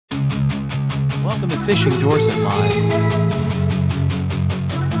Welcome to Fishing Dorset Live.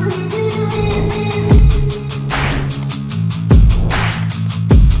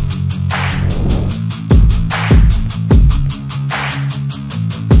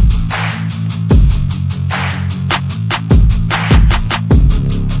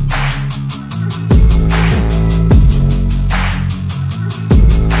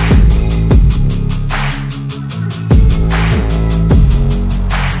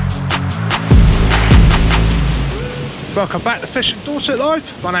 Welcome back to Fishing Dorset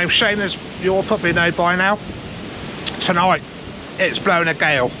Live. My name's Shane, as you all probably know by now. Tonight, it's blowing a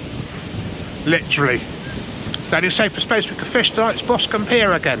gale. Literally. The only safest place we can fish tonight is Boscombe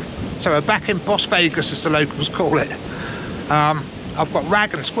Pier again. So we're back in Bos Vegas, as the locals call it. I've got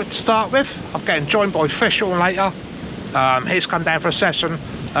rag and squid to start with. I'm getting joined by Foryou later. He's come down for a session.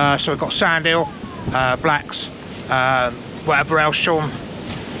 So we've got sand eel, blacks, whatever else Sean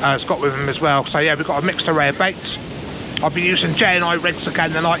has got with him as well. So yeah, we've got a mixed array of baits. I'll be using J&I rigs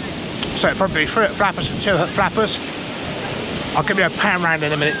again tonight, so it'll probably be 3-hook flappers and 2-hook flappers. I'll give you a pan round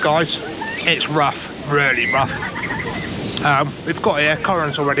in a minute, guys. It's rough, really rough. We've got here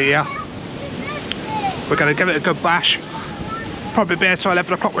corals already here. We're going to give it a good bash. Probably be here till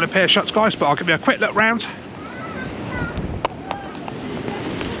 11 o'clock with the pier shuts, guys, but I'll give you a quick look round.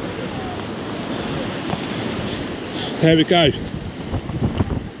 Here we go.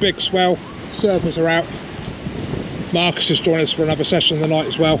 Big swell, surfers are out. Marcus has joined us for another session tonight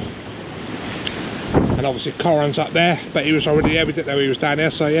as well, and obviously Corin's up there, but he was already here. We didn't know he was down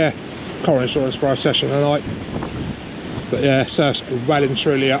here, so yeah, Corin's joined us for our session tonight. But yeah, surf's well and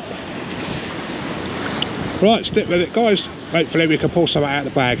truly up. Right, stick with it, guys. Hopefully we can pull something out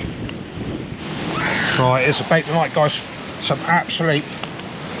of the bag. Right, here's the bait tonight, guys. Some absolute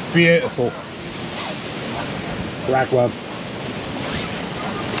beautiful ragworm.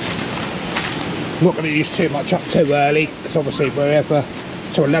 I'm not going to use too much up too early, because obviously we're here for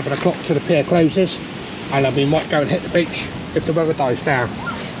till 11 o'clock till the pier closes, and then we might go and hit the beach if the weather dies down.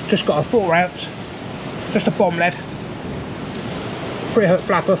 Just got a 4 ounce, just a bomb lead, 3-hook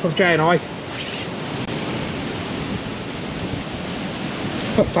flapper from J&I.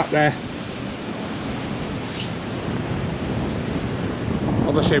 Hooked up there.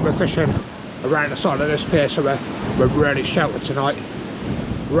 Obviously we're fishing around the side of this pier, so we're really sheltered tonight.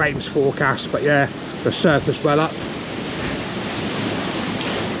 Rain's forecast, but yeah, the surf is well up.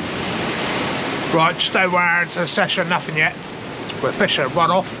 Right, just over an hour into the session, nothing yet. We're fishing a run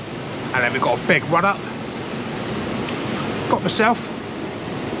off, and then we've got a big run up. Got myself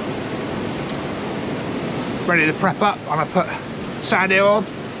ready to prep up. I'm gonna put sand eel on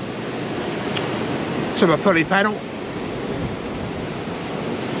to my pulley panel.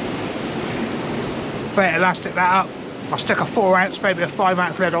 Bait elastic that up. I'll stick a 4 ounce, maybe a 5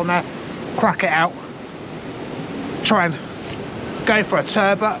 ounce lead on there, crack it out, try and go for a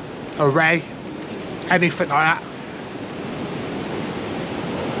turbot, a ray, anything like that.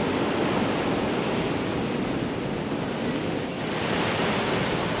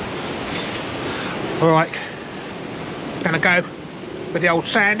 Alright, gonna go with the old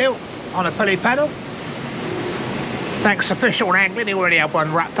sand eel on a pulley paddle. Thanks to Foryou angling, he already had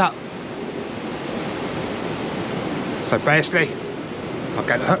one wrapped up. So basically, I'll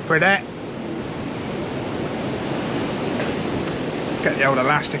get the hook through there, get the old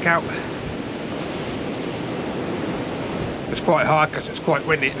elastic out. It's quite hard because it's quite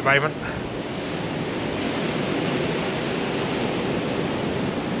windy at the moment.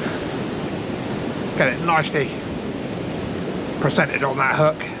 Get it nicely presented on that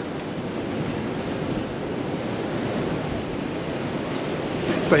hook.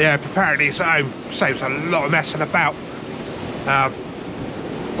 But yeah, preparing these at home saves a lot of messing about.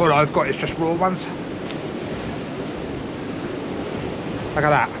 All I've got is just raw ones. Look at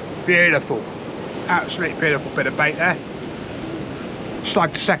that, beautiful, absolutely beautiful bit of bait there.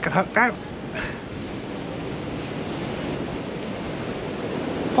 Slide the second hook down,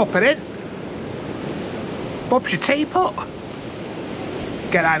 pop it in, bob's your teapot.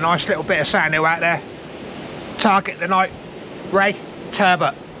 Get that nice little bit of sand eel out there. Target the night, ray,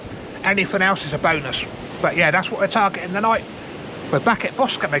 turbot. Anything else is a bonus. But yeah, that's what we're targeting tonight. We're back at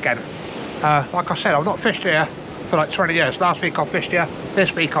Boscombe again. Like I said, I've not fished here for like 20 years. Last week I fished here,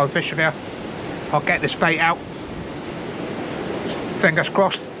 this week I'm fishing here. I'll get this bait out. Fingers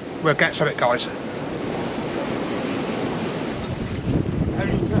crossed, we'll get something, guys.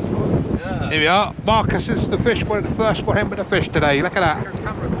 Yeah. Here we are. Marcus is the first one in with the fish today. Look at that.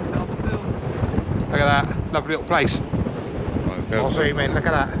 Look at that, lovely little place. I'll zoom in, look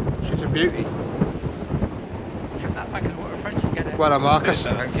at that. She's a beauty. Chuck that back in the water, French, you get it. Well done, Marcus.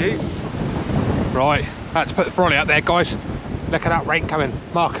 Thank you. Right, had to put the brolly up there, guys. Look at that rain coming.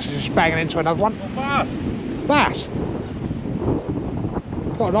 Marcus is just banging into another one. Bass. Bass.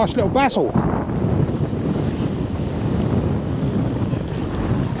 Got a nice little basil.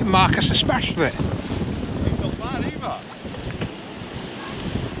 Marcus is smashing it. Ain't not bad either.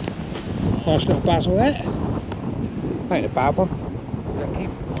 Nice little basil there. Ain't a bad one. Does that keep?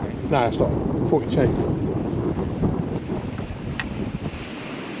 No, it's not. 42.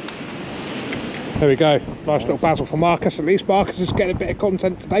 There we go. Nice little basil for Marcus. At least Marcus is getting a bit of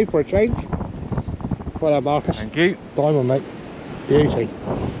content today for a change. Well done, Marcus. Thank you. Diamond, mate. Beauty.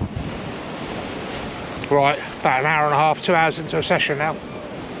 Right, about an hour and a half, 2 hours into a session now.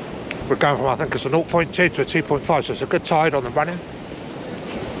 We're going from, I think it's a 0.2 to a 2.5, so it's a good tide on the running.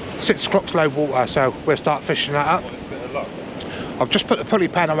 6 o'clock's low water, so we'll start fishing that up. I've just put the pulley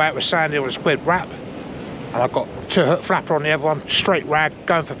panel out with sandy on a squid wrap, and I've got 2 hook flapper on the other one, straight rag,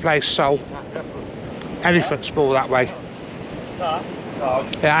 going for Plaice, sole. Anything small that way.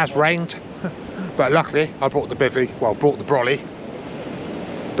 It has rained, but luckily I brought the bivvy, well, brought the brolly.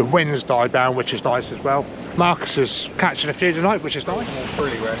 The wind's died down, which is nice as well. Marcus is catching a few tonight, which is nice. More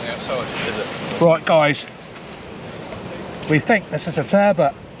freely around the outside, is it? Right, guys, we think this is a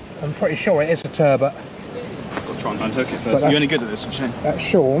turbot. I'm pretty sure it is a turbot. I've got to try and unhook it first. You're only good at this, machine. That's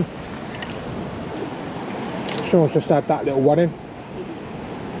Sean. Sean's just had that little one in.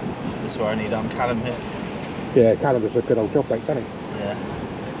 That's why I need Callum here. Yeah, Callum does a good old job, mate, doesn't he? Yeah.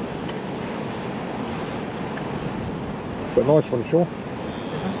 But nice one, Sean.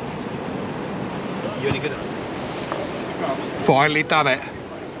 You're only good at it. Finally done it.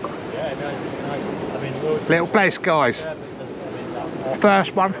 Yeah, no, it's nice. I mean, Little Plaice, guys.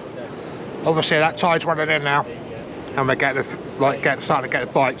 First one. Obviously that tide's running in now, and we're getting starting to get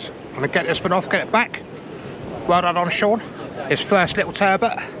the bites. I'm gonna get this one off, get it back. Well done on Sean. His first little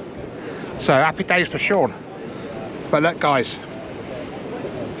turbot. So happy days for Sean. But look, guys,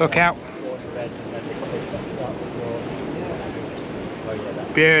 look out.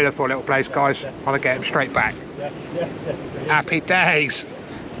 Beautiful little Plaice, guys. I'm gonna get him straight back. Happy days.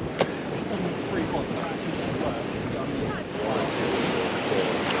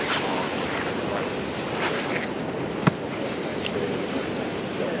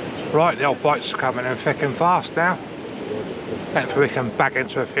 Right, the old bites are coming in thick and fast now. Hopefully we can bag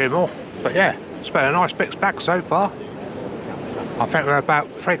into a few more. But yeah, it's been a nice mixed bag so far. I think we're about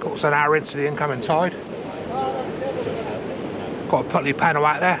 3/4 of an hour into the incoming tide. Got a pulley panel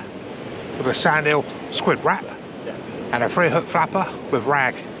out there with a sandhill squid wrap and a 3 hook flapper with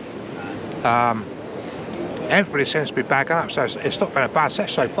rag. Everybody seems to be bagging up, so it's not been a bad set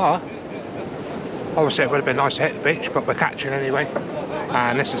so far. Obviously it would have been nice to hit the beach, but we're catching anyway.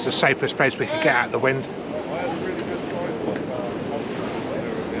 And this is the safest place we could get out of the wind.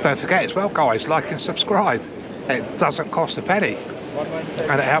 Don't forget as well, guys, like and subscribe. It doesn't cost a penny,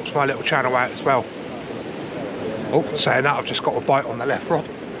 and it helps my little channel out as well. Oh, saying that, I've just got a bite on the left rod.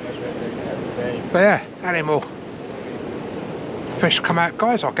 But yeah, any more fish come out,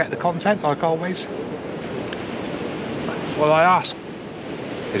 guys, I'll get the content like always. All I ask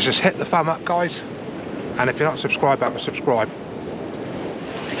is just hit the thumb up, guys, and if you're not subscribed, have a subscribe.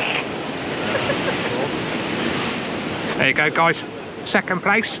 There you go, guys, 2nd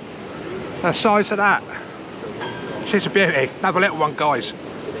place. The size of that, she's a beauty. Another little one, guys.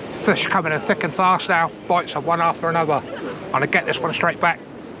 Fish coming in thick and fast now, bites are one after another. I'm gonna get this one straight back,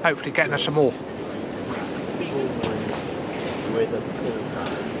 hopefully getting us some more.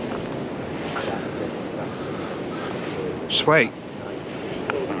 Sweet.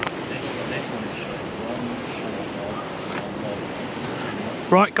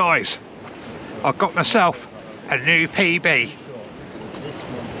 Right, guys, I've got myself a new PB.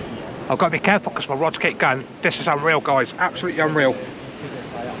 I've got to be careful because my rods keep going. This is unreal, guys, absolutely unreal.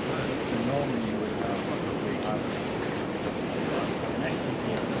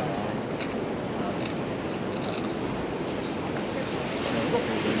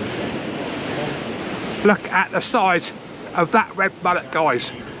 Look at the size of that red mullet, guys.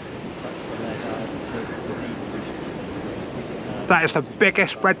 That is the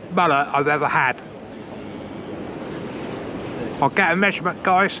biggest red mullet I've ever had. I'll get a measurement,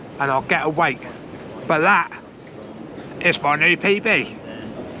 guys, and I'll get a weight. But that is my new PB.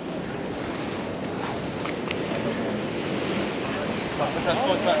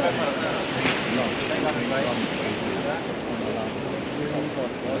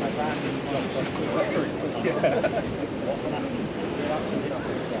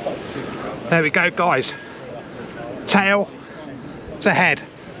 There we go, guys. Tail to head.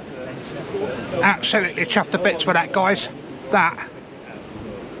 Absolutely chuffed to bits with that, guys. That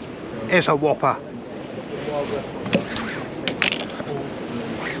is a whopper.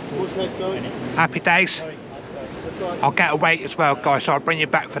 Happy days. I'll get a weight as well, guys, so I'll bring you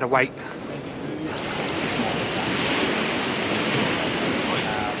back for the weight.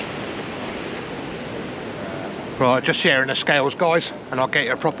 Right, just sharing the scales, guys, and I'll get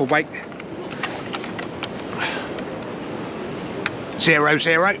you a proper weight. 0,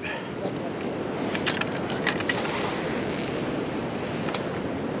 0.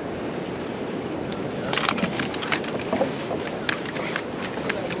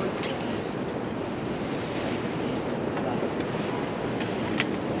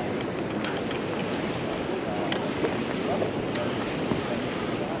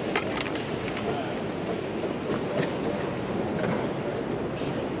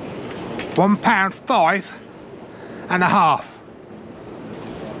 £1.5½.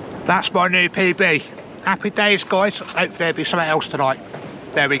 That's my new PB. Happy days, guys. Hopefully there'll be something else tonight.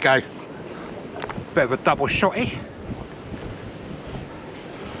 There we go. Bit of a double shotty.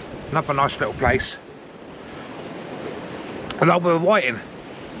 Another nice little place. Along with a whiting.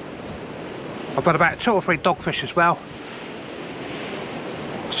 I've got about 2 or 3 dogfish as well.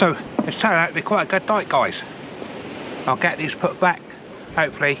 So it's turned out to be quite a good night, guys. I'll get these put back.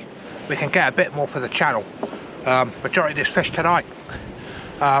 Hopefully we can get a bit more for the channel. Majority of this fish tonight,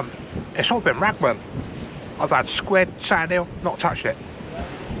 it's all been ragworm. I've had squid, sandeel, not touched it.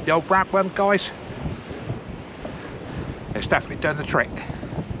 The old ragworm, guys, it's definitely done the trick.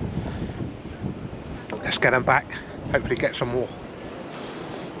 Let's get them back, hopefully get some more.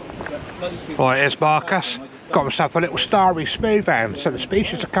 Right, here's Marcus. Got myself a little starry smoothhound. So the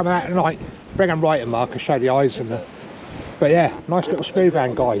species are coming out tonight. Bring them right in, Marcus, show the eyes and the... But yeah, nice little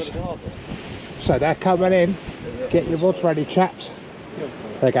smoothhound, guys. So they're coming in. Get your rods ready, chaps.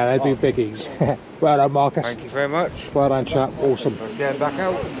 There you go, they'll be biggies. Well done, Marcus. Thank you very much. Well done, chap. Awesome. Getting back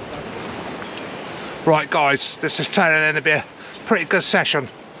out. Right, guys, this is turning in to be a pretty good session.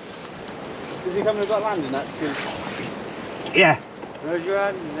 Is he coming about landing that? Yeah. Where's your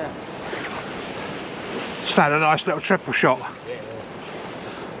hand in there? Just had a nice little triple shot.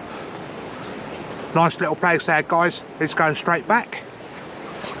 Nice little place there, guys. It's going straight back.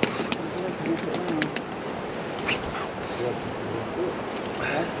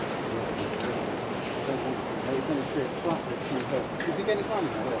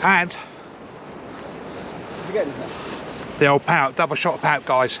 And the old pout, double shot pout,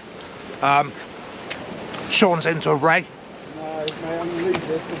 guys. Sean's into a ray. No, mate, I'm going to leave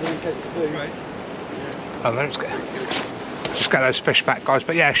this. I'm going to take the food. Oh, let's just get those fish back, guys.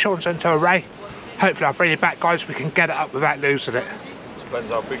 But yeah, Sean's into a ray. Hopefully I'll bring it back, guys. We can get it up without losing it. Depends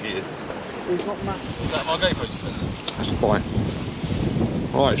how big he is. He's not massive. I'll go for it. That's fine.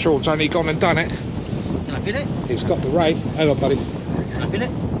 Right, Sean's only gone and done it. Can I feel it? He's got the ray. Hang on, buddy. Can I feel it?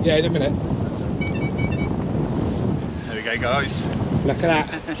 Yeah, in a minute. There we go, guys. Look at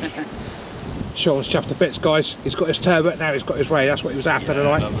that. Sean's chuffed to bits, guys. He's got his turbot, now he's got his ray. That's what he was after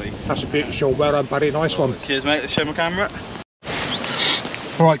tonight. Lovely. That's a beauty, Sean. Well done, buddy. Nice one. Cheers, mate. Let's show my camera.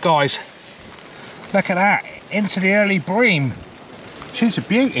 Right, guys. Look at that. Into the early bream. She's a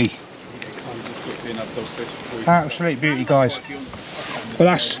beauty. Absolute beauty, guys. But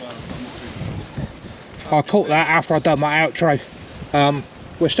that's... I caught that after I'd done my outro.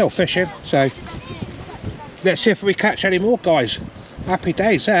 We're still fishing, so let's see if we catch any more, guys. Happy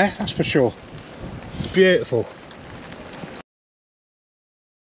days there, that's for sure. It's beautiful.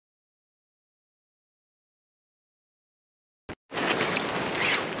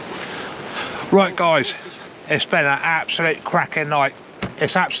 Right, guys, it's been an absolute cracking night.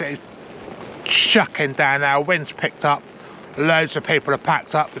 It's absolutely chucking down now. Wind's picked up, loads of people are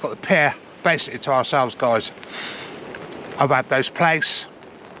packed up. We've got the pier basically to ourselves, guys. I've had those Plaice,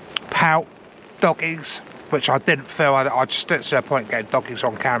 pout, doggies, which I didn't feel, I just didn't see a point getting doggies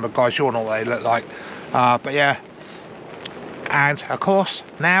on camera, guys. You all know what they look like. But yeah, and of course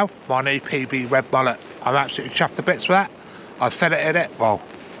now my new PB red mullet. I'm absolutely chuffed to bits with that. I've filleted it, well,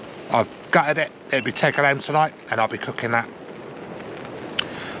 I've gutted it. It'll be taken home tonight and I'll be cooking that.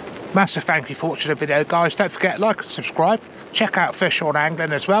 Massive thank you for watching the video, guys. Don't forget, like and subscribe. Check out Sean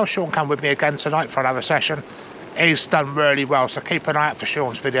Angling as well. Sean come with me again tonight for another session. He's done really well, so keep an eye out for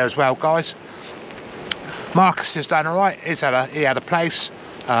Sean's video as well, guys. Marcus has done alright. He had a Plaice,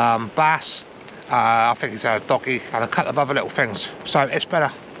 bass, I think he's had a doggy and a couple of other little things. So it's been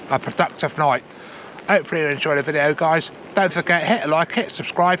a productive night. Hopefully you enjoyed the video, guys. Don't forget, hit a like, hit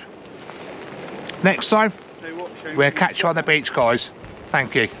subscribe. Next time we'll catch you on the beach, guys.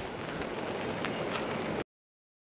 Thank you.